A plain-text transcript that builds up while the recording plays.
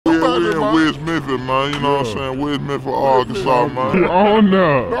saying? Where's Memphis, man? You know what I'm saying? Where's Memphis, Arkansas, man? You on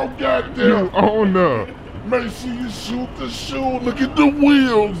up. No goddamn. You on up. Make sure you shoot the shoe. Look at the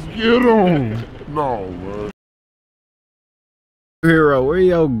wheels. Get on. No, man. Hero, where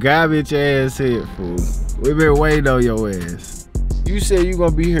your garbage ass at, fool? We been waiting on your ass. You said you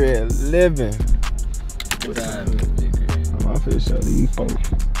gonna be here at 11. What time is it, big girl? I'm finna show these folks.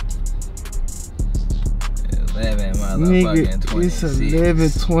 11 motherfucking Nigga, 26. it's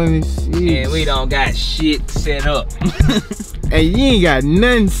 11:26. And we don't got shit set up. Hey, you ain't got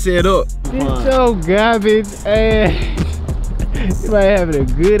nothing set up. Get your garbage ass. You might having a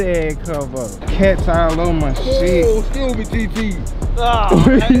good ass cover. Cats all on my shit. Oh, excuse me, TT.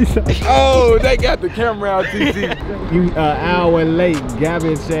 Oh, they got the camera out, TT. You an hour late,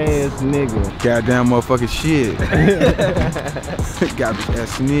 garbage ass nigga. Goddamn motherfucking shit. Garbage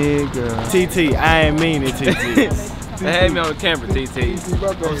ass nigga. TT, I ain't mean it, TT. They had me on the camera, TT.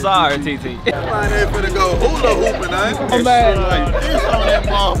 I'm sorry, TT. I ain't finna go hula hooping, I ain't. I'm mad. Like this on that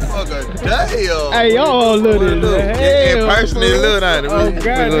motherfucker. Damn. Hey, y'all look at this. In person, they look at it. Oh,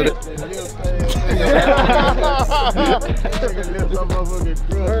 God.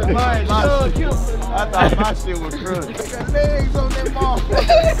 I thought my shit was crushed. Got legs on that motherfucker.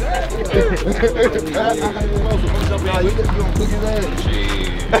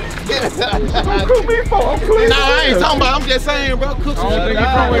 Cook me for. Nah, I ain't talking about. I'm just saying, bro. Cook me.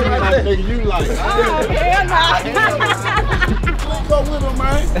 Nigga, you like. Go with him,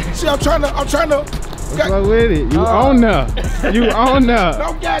 man. See, I'm trying to. Go with it. You own up. You own up.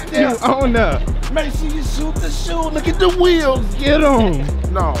 No goddamn. You own up. Make sure you shoot the shoe. Look at the wheels. Get on.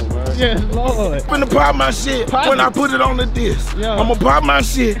 No, man. Yes, Lord. I'm gonna pop my shit when I put it on the disc. Yeah. I'm gonna pop my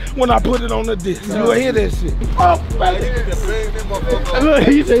shit when I put it on the disc. You gonna hear that shit? Oh, baby. Look,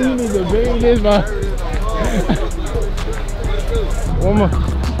 he said you need to bring this, man. One more.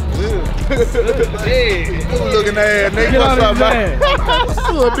 Hey, good looking ass nigga. What's up, man? What's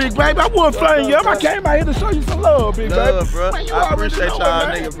up, big baby? I wasn't flying you up. I came out here to show you some love, big baby. Love, bro. Man, you I appreciate already know y'all, it,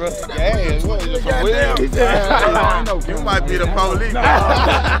 man. nigga, bro. Yeah, what is it? You might be the police.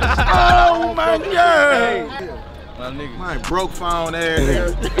 Oh my God. My broke phone ass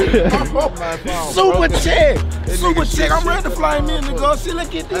nigga. Super check. Super check. I'm ready to fly him in, nigga. See, let's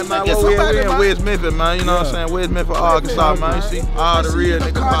get this. Man, Get we somebody, in man. West Memphis, man. You know what I'm saying? West Memphis, Arkansas, man. You see all the real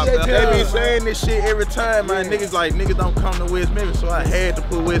niggas pop up. They be saying this shit every time, man. Niggas like, niggas don't come to West Memphis, so I had to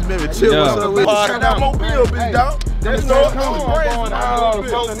put West Memphis. Chill, what's up with Shout out Mobile, big dog. That's North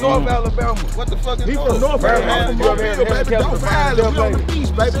Alabama. What the fuck is He from North Alabama. I'm from Mobile, baby. Dolph Island. We on the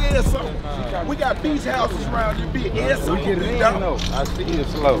beach, baby. Here's something. We got beach houses around this bitch. Here's something, big dog. I see you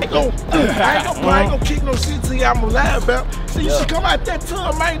slow. I ain't gonna kick no shit till I'm alive, about. See, you should come out that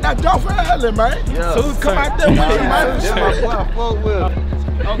tub, man. That Dolph Island, man. Yeah. So come out there with me, man.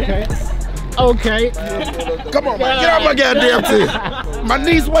 Okay. Okay. Come on, man. Get out my goddamn team. My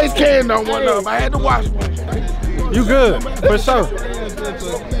niece waist can on one of them. I had to wash one. You good, for sure.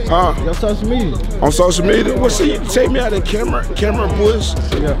 Your social media. On social media? Well, see, you can take me out of camera bush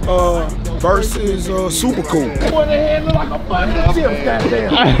versus super cool. Boy, they head look like a bucket of chips, goddamn.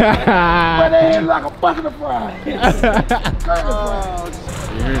 Boy, they head like a bucket of fries.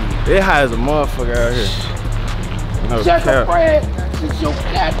 It high as a motherfucker out here. No Check cap. a friend. Sit your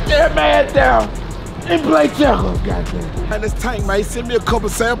goddamn man down and play checkers, goddamn. And this tank, man, he sent me a couple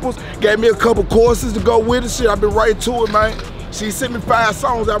samples, gave me a couple courses to go with it. Shit, I've been right to it, man. She sent me 5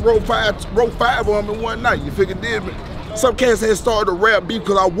 songs. I wrote five of them in one night. You figure did me? Some cats had started a rap beef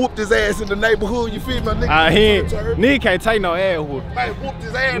because I whooped his ass in the neighborhood. You feel me, nigga? Nigga can't take no ass whoop. Man, whooped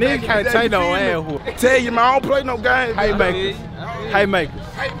his ass. Nigga can't take no ass whoop. Tell you, man, I don't play no games. Haymakers. Haymakers.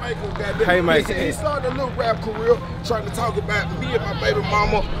 Haymakers, goddamn. Haymakers. He started a little rap career trying to talk about me and my baby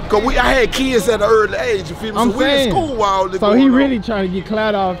mama. Cause I had kids at an early age, you feel me? I'm so saying. We in school while this So he really trying to get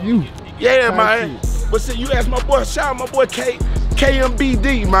clout off you. Yeah, man. But see, you ask my boy, shout out my boy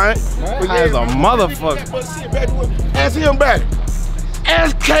KMBD, man. As a motherfucker. Ask him back.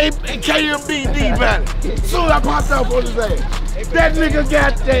 Ask KMBD back. Soon as I popped up on his ass. That nigga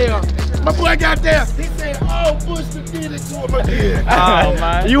got there. My boy got there. He said, oh, Bush did it to him again. Oh,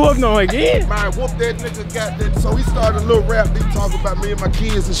 man. You whooped him again? Man, whoop that nigga got that. So he started a little rap. He talking about me and my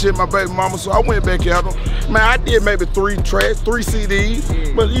kids and shit, my baby mama. So I went back at him. Man, I did maybe 3 tracks, 3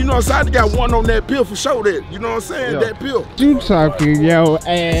 CDs. But you know what I'm saying? I got one on that pill for sure that. You know what I'm saying? Yeah. That pill. You talking your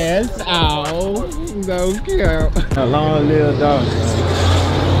ass out. No cap. A long little dog.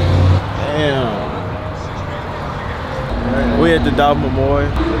 Damn. We at the Dolph Memorial.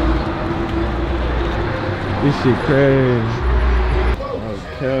 This shit crazy.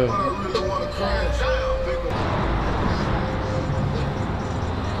 Okay.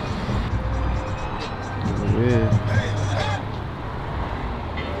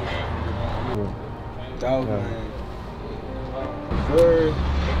 Third,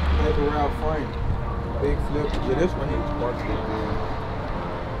 paper route frame. Big flip. Yeah, this one he was parking.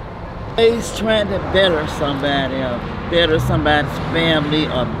 He's trying to better somebody, or better somebody's family,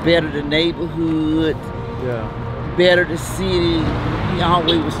 or better the neighborhood, better the city. He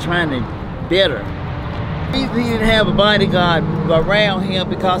always was trying to better. He didn't have a bodyguard around him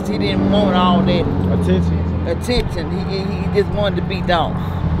because he didn't want all that attention. He just wanted to be Dolph.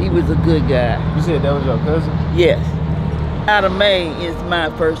 He was a good guy. You said that was your cousin? Yes. Adam May is my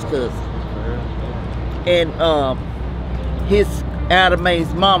first cousin. And Adam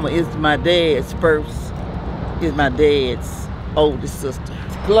May's mama is my dad's oldest sister.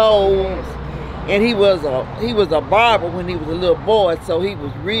 Clothes. And he was a barber when he was a little boy, so he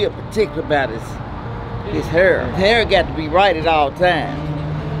was real particular about his hair. His hair got to be right at all times.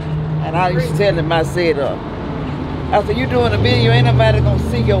 And I used to tell him, I said, you doing a video, ain't nobody gonna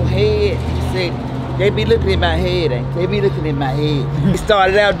see your head. He said, they be looking at my head, ain't they? Be looking at my head. He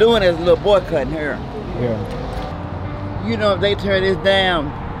started out doing it as a little boy cutting hair. Yeah. You know, if they turn this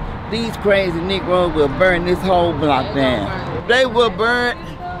down, these crazy Negroes will burn this whole block down. They will burn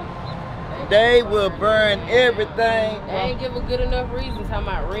everything. They ain't give a good enough reason talking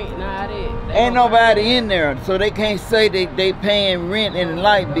about rent and all that. Ain't nobody in there, so they can't say they paying rent and the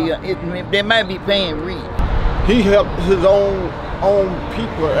light bill. They might be paying rent. He helped his own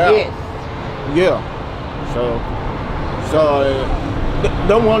people out. Yes. Yeah. So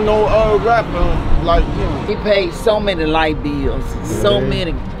don't want no rapper like him. He paid so many light bills, so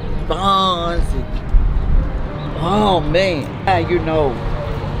many bonds. Oh man, you know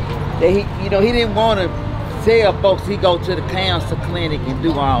that he didn't want to tell folks he go to the cancer clinic and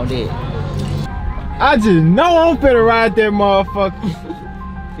do all that. I just know I'm finna ride that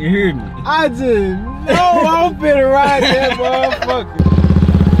motherfucker. You hear me? I just know I'm finna ride that motherfucker.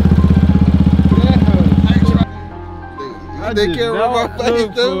 They care about my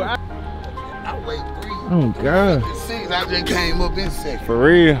face too. I weighed 3. Oh God. 6. I just came up in second. For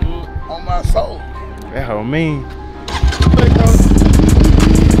real. On my soul. That hoe mean.